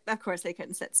 and that, of course, they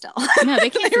couldn't sit still. No, they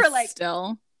can't They were sit like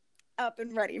still. up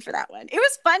and ready for that one. It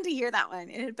was fun to hear that one.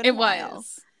 It had been a It while.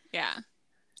 was. Yeah.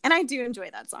 And I do enjoy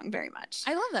that song very much.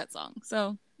 I love that song.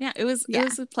 So yeah, it was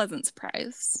a pleasant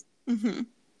surprise. Mm-hmm.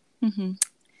 Mm-hmm.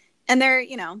 And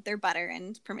their Butter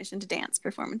and Permission to Dance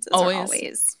performances are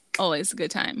always a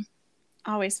good time.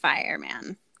 Always fire,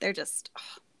 man. They're just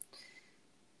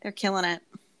they're killing it.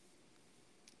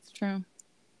 It's true.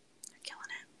 They're killing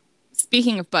it.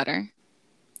 Speaking of Butter,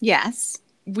 yes,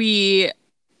 they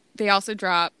also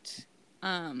dropped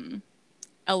a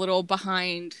little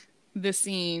behind the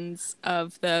scenes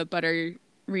of the Butter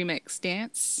remix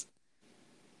dance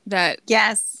that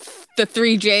the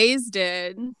 3Js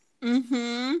did.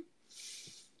 Mm-hmm.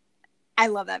 I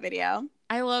love that video.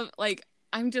 I love, like,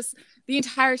 I'm just, the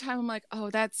entire time I'm like, oh,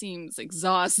 that seems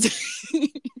exhausting.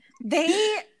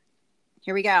 Here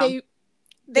we go.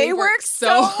 They work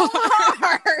so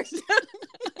hard.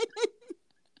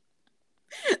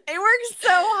 They work so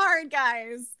hard,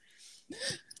 guys.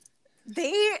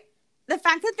 The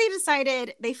fact that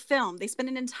they spent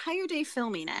an entire day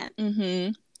filming it,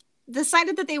 mm-hmm.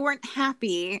 decided that they weren't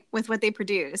happy with what they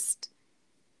produced,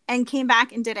 and came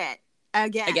back and did it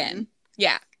again.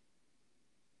 Yeah.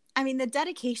 I mean, the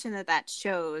dedication that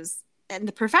shows, and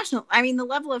the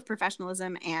level of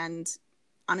professionalism and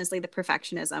honestly the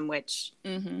perfectionism, which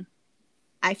mm-hmm.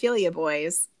 I feel you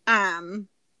boys.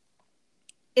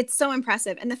 It's so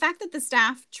impressive. And the fact that the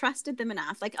staff trusted them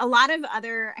enough, like I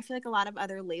feel like a lot of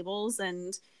other labels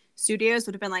and studios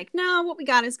would have been like, no, what we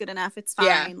got is good enough. It's fine.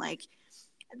 Yeah. Like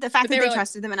the fact that they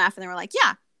trusted them enough and they were like,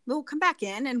 yeah, we'll come back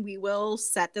in and we will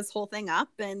set this whole thing up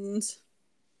and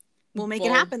we'll make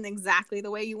it happen exactly the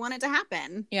way you want it to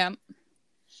happen. Yeah.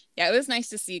 Yeah. It was nice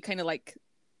to see kind of like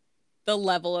the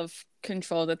level of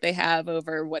control that they have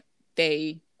over what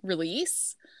they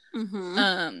release.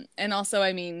 Mm-hmm. And also,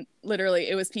 I mean, literally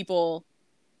it was it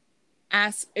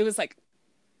was like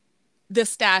the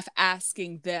staff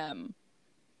asking them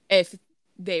if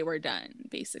they were done,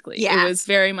 basically. Yeah. It was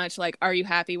very much like, are you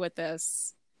happy with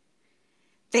this?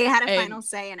 They had a final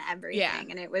say in everything. Yeah.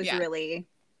 And it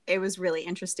was really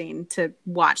interesting to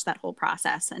watch that whole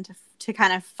process and to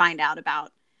kind of find out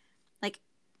about like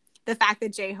the fact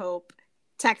that J-Hope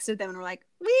texted them and were like,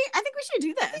 I think we should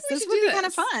do this. This would be kind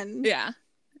of fun. Yeah.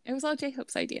 It was all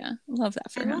J-Hope's idea. I love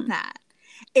that for him. I love that.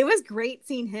 It was great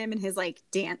seeing him in his like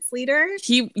dance leader.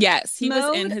 He was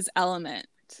in his element.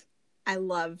 I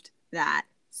loved that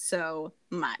so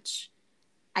much.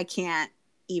 I can't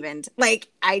even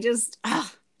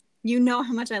you know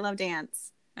how much I love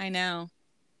dance. I know.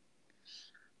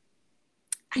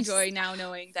 I enjoy now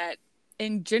knowing that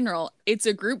in general, it's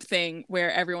a group thing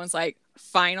where everyone's like,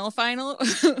 final.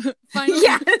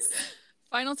 Yes.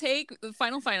 Final take,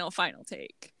 final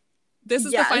take. This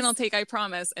is the final take, I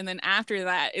promise. And then after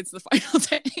that, it's the final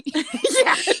take.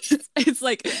 Yes. It's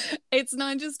like, it's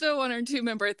not just a 1 or 2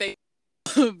 member thing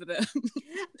of them.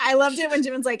 I loved it when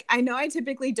Jimin's like, I know I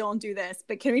typically don't do this,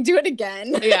 but can we do it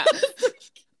again? Yeah.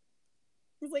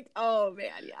 It's like, oh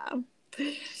man, yeah.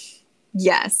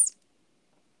 Yes.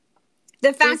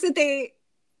 The fact that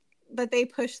they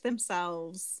push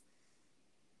themselves,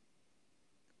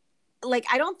 like,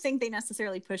 I don't think they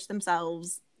necessarily push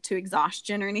themselves to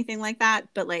exhaustion or anything like that,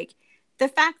 but like the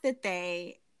fact that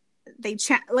they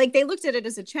looked at it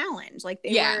as a challenge, like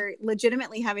they were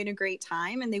legitimately having a great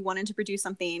time and they wanted to produce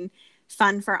something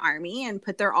fun for ARMY and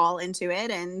put their all into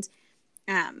it. And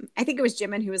I think it was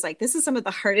Jimin who was like, this is some of the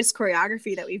hardest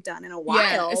choreography that we've done in a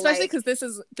while, especially because this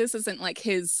isn't like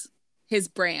his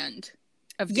brand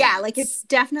of dance. Yeah, like it's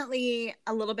definitely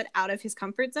a little bit out of his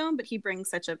comfort zone, but he brings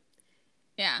such a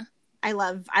I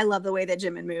love the way that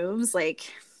Jimin moves.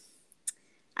 Like,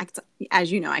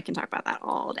 as you know, I can talk about that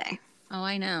all day. Oh,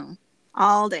 I know.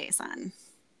 All day, son.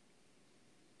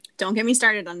 Don't get me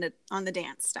started on the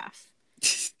dance stuff.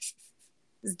 Just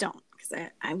don't, because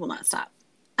I will not stop.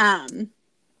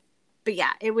 But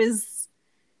yeah, it was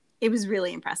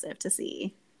really impressive to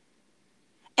see.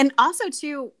 And also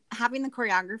too, having the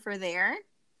choreographer there,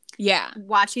 Yeah.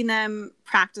 watching them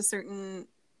practice certain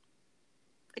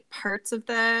like parts of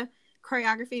the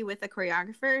choreography with the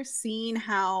choreographer, seeing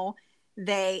how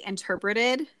they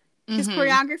interpreted his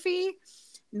choreography,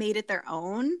 made it their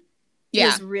own,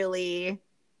 is really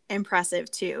impressive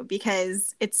too,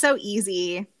 because it's so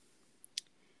easy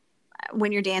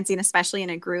when you're dancing, especially in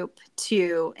a group,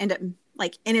 to end up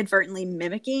like inadvertently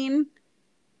mimicking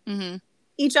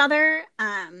each other.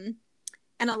 And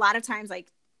a lot of times,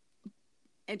 like,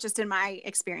 it just in my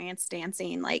experience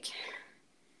dancing, like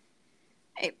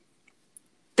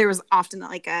there was often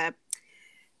like a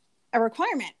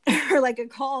requirement or like a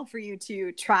call for you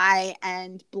to try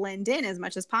and blend in as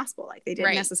much as possible. Like they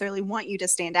didn't necessarily want you to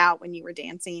stand out when you were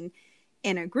dancing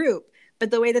in a group, but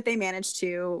the way that they managed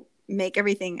to make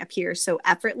everything appear so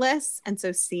effortless and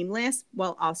so seamless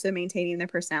while also maintaining their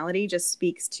personality just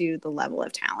speaks to the level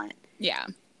of talent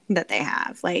that they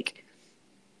have. Like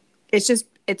it's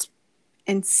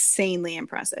insanely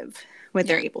impressive what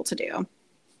they're able to do.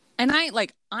 And I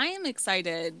am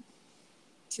excited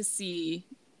to see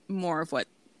more of what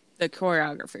the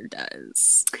choreographer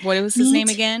does. What was his name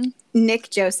again? Nick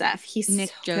Joseph. He's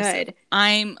Nick Joseph. Good.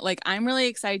 I'm really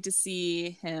excited to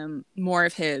see him more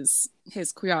of his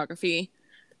choreography.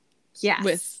 Yes.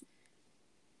 With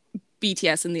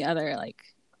BTS and the other like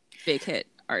big hit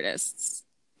artists.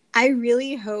 I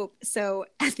really hope so.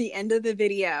 At the end of the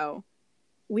video,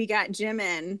 we got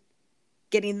Jimin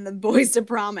getting the boys to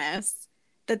promise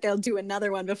that they'll do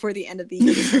another one before the end of the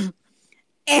year.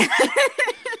 And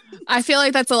I feel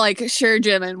like that's a like, sure,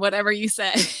 Jimin, whatever you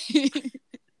say. JK's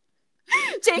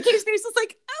face was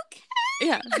like, okay.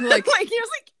 Yeah. Like he was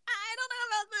like, I don't know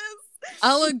about this.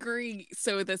 I'll agree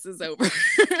so this is over.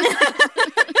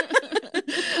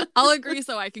 I'll agree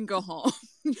so I can go home.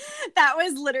 That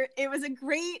was it was a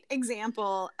great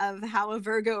example of how a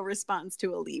Virgo responds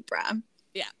to a Libra.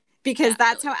 Yeah. Because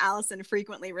that's how Allison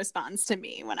frequently responds to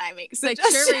me when I make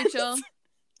suggestions. Like, sure, Rachel.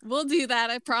 We'll do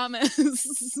that, I promise.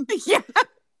 Yeah.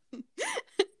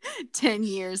 10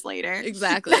 years later.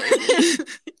 Exactly.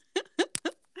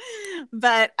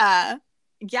 But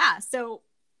yeah, so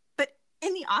but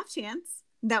in the off chance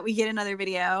that we get another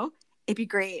video, it'd be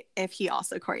great if he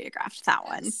also choreographed that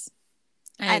one.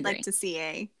 I'd like to see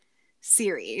a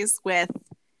series with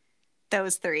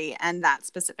those three and that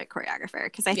specific choreographer,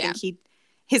 because I think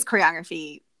his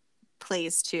choreography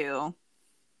plays to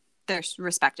their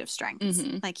respective strengths.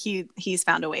 Like he's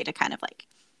found a way to kind of like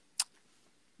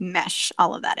mesh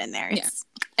all of that in there.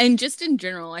 And just in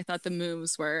general, I thought the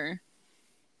moves were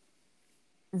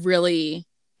really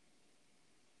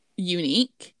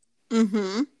unique.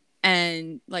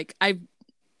 And like I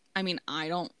mean, I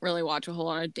don't really watch a whole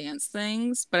lot of dance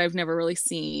things, but I've never really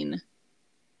seen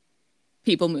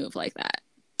people move like that.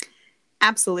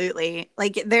 Absolutely.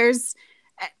 Like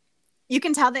you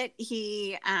can tell that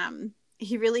he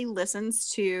really listens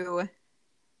to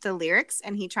the lyrics,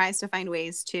 and he tries to find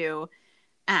ways to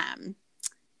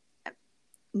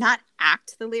not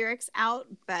act the lyrics out,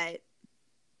 but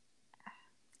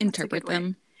interpret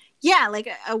them. Yeah, like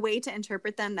a way to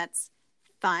interpret them that's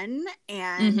fun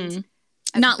and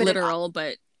not literal,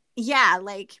 but yeah,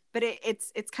 like, but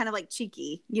it's kind of like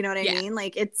cheeky, you know what I mean?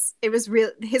 Like it was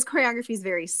real. His choreography is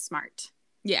very smart.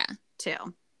 Yeah,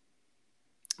 too,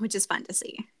 which is fun to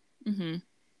see.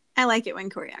 I like it when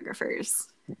choreographers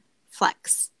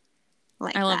flex.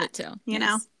 Like I love it too. You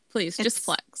know, please just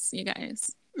flex, you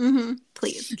guys.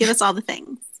 Please give us all the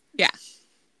things. Yeah,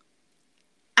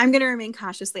 I'm gonna remain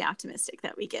cautiously optimistic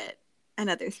that we get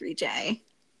another 3J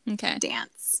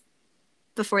dance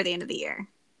before the end of the year.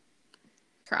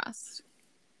 Crossed.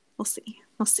 We'll see.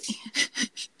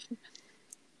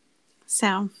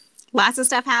 So, lots of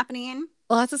stuff happening.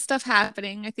 I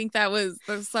think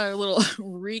that's our little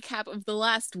recap of the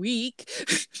last week.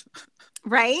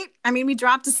 Right? I mean, we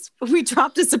dropped a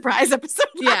surprise episode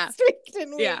last week,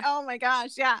 didn't we? Yeah. Oh my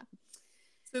gosh, yeah.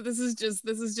 So this is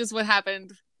just what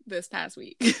happened this past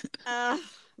week. Oh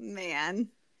man.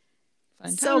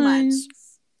 Fun so times. Much.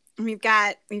 We've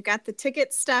got the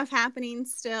ticket stuff happening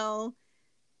still.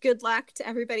 Good luck to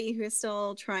everybody who is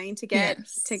still trying to get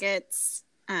tickets.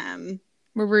 We're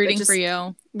rooting for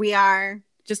you. We are.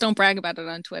 Just don't brag about it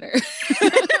on Twitter.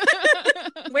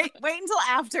 wait until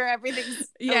after everything's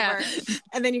over,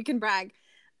 and then you can brag.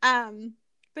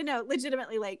 But no,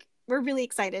 legitimately, like, we're really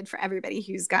excited for everybody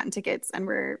who's gotten tickets,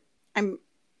 and I'm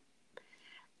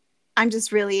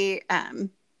just really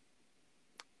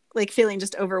like feeling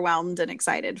just overwhelmed and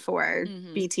excited for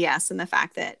BTS and the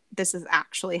fact that this is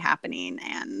actually happening,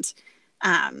 and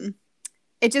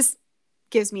it just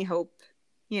gives me hope,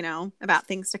 you know, about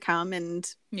things to come,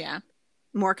 and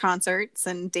more concerts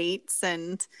and dates.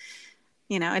 And,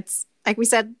 you know, it's like we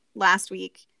said last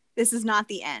week, this is not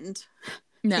the end.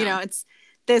 No. You know, it's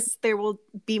this, there will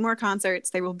be more concerts.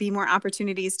 There will be more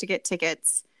opportunities to get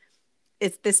tickets.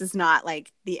 This is not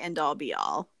like the end all be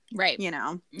all. Right. You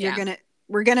know, Yeah.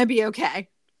 we're going to be okay.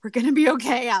 We're going to be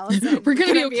okay, Allison. We're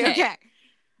gonna be okay. okay.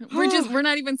 We're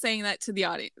not even saying that to the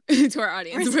audience, to our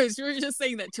audience. We're just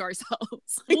saying that to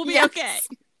ourselves. We'll be okay.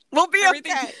 We'll be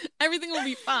Everything, okay. Everything will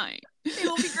be fine. It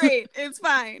will be great. It's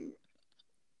fine.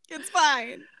 It's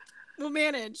fine. We'll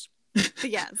manage. But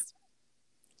yes.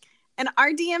 And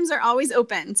our DMs are always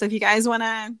open. So if you guys want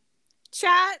to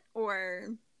chat or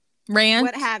rant,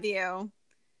 what have you,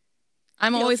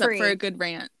 I'm always free. up for a good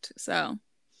rant. So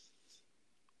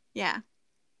yeah.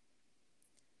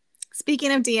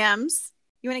 Speaking of DMs,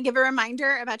 you want to give a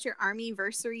reminder about your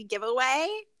Armyversary giveaway?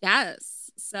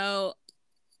 Yes. So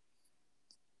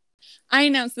I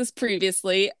announced this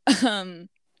previously, but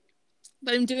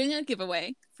I'm doing a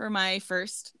giveaway for my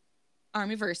first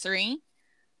Armyversary.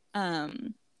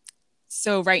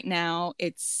 So right now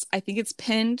I think it's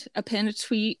a pinned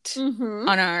tweet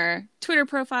on our Twitter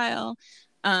profile,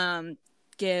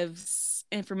 gives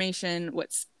information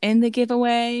what's in the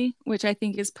giveaway, which I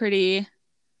think is pretty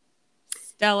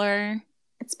stellar.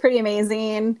 It's pretty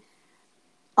amazing.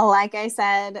 Like I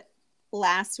said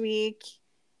last week,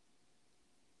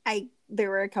 there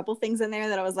were a couple things in there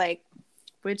that I was like,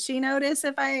 would she notice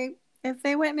if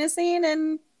they went missing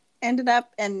and ended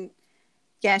up? And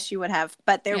yes, she would have.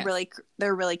 But they're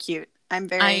really cute.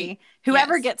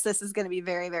 Whoever gets this is going to be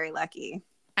very, very lucky.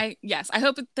 I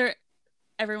hope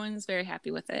everyone's very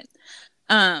happy with it.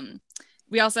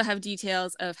 We also have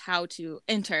details of how to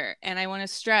enter, and I want to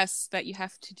stress that you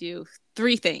have to do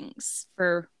 3 things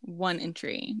for one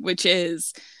entry, which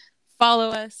is follow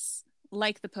us,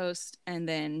 like the post, and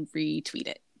then retweet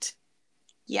it.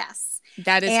 Yes.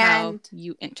 That is how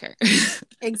you enter.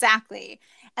 Exactly.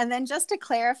 And then just to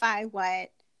clarify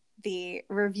what the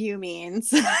review means,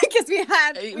 because we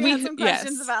had some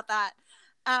questions about that.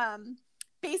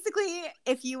 Basically,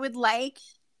 if you would like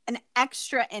an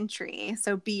extra entry,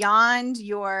 so beyond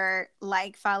your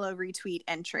like, follow, retweet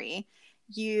entry,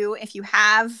 if you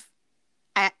have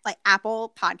like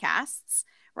Apple Podcasts,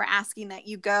 we're asking that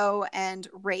you go and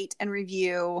rate and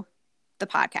review the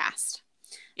podcast.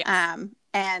 Yes.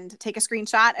 And take a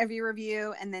screenshot of your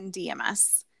review and then DM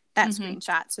us that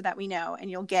screenshot so that we know,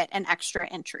 and you'll get an extra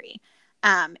entry.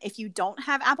 If you don't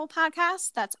have Apple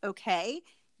Podcasts, that's okay.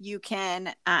 You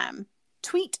can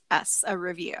tweet us a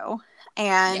review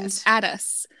and add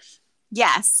us.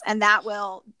 Yes, and that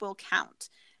will count.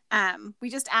 We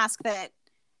just ask that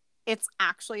it's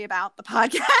actually about the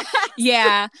podcast.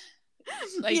 Yeah.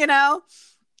 Like, you know,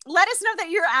 let us know that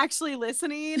you're actually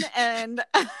listening, and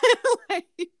like,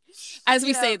 as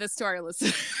we say this to our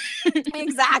listeners.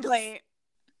 Exactly.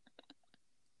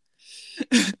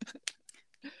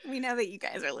 We know that you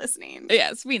guys are listening.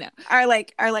 Yes, we know.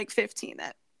 Our 15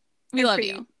 that we love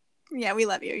you. Yeah, we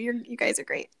love you. You guys are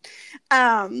great.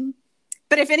 But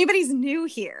if anybody's new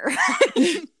here,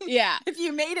 if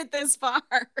you made it this far,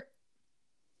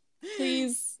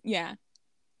 please,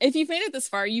 if you've made it this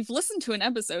far, you've listened to an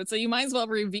episode, so you might as well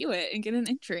review it and get an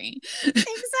entry.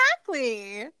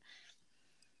 Exactly.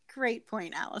 Great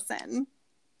point, Allison.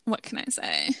 What can I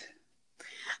say?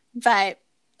 But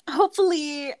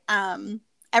hopefully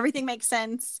everything makes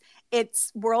sense.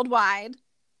 It's worldwide.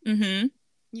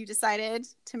 You decided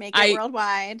to make it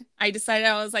worldwide. I decided,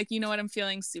 I was like, you know what? I'm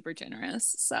feeling super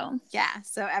generous. So yeah.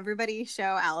 So everybody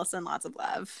show Allison lots of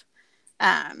love.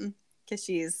 Because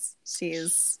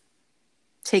she's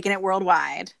taking it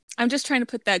worldwide. I'm just trying to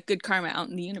put that good karma out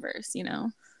in the universe, you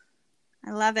know?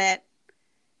 I love it.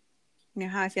 You know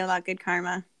how I feel about good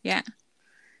karma. Yeah.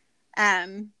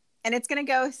 And it's going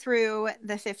to go through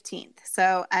the 15th.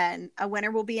 So a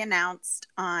winner will be announced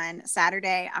on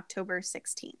Saturday, October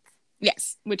 16th.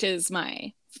 Yes, which is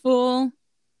my full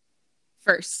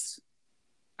first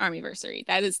Armyversary.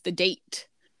 That is the date.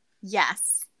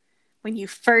 Yes. When you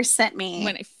first sent me.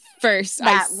 When I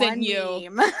sent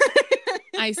you.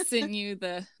 I sent you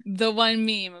the one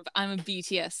meme of I'm a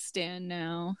BTS stan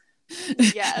now.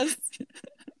 Yes.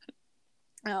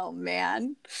 Oh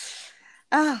man.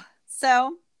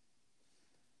 So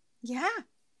yeah.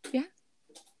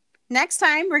 Next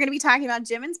time we're gonna be talking about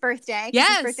Jimin's birthday.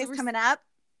 Yes, his birthday's coming up.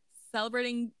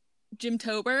 Celebrating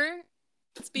Jimtober.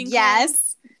 It's being called.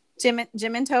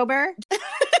 Jimintober.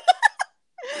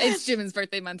 It's Jimin's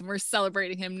birthday month. We're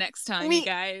celebrating him next time, you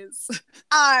guys.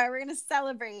 We're gonna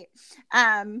celebrate.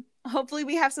 Hopefully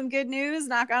we have some good news,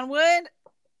 knock on wood,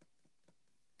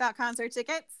 about concert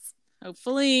tickets.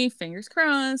 Hopefully, fingers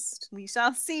crossed. We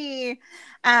shall see.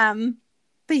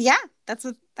 But yeah, that's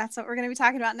what we're going to be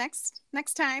talking about next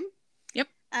time. Yep.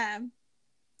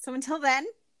 So until then,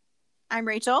 I'm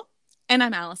Rachel. And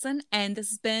I'm Allison, and this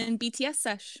has been BTS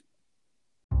Sesh.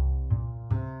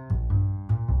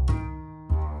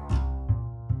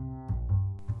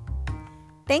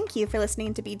 Thank you for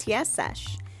listening to BTS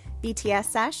Sesh. BTS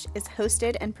Sesh is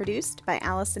hosted and produced by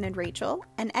Allison and Rachel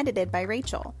and edited by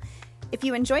Rachel. If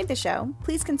you enjoyed the show,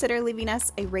 please consider leaving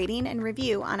us a rating and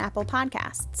review on Apple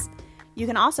Podcasts. You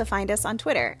can also find us on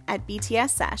Twitter at BTS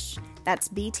Sesh. That's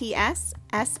BTSSESH.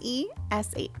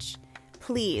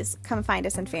 Please come find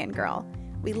us and fangirl.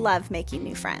 We love making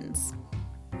new friends.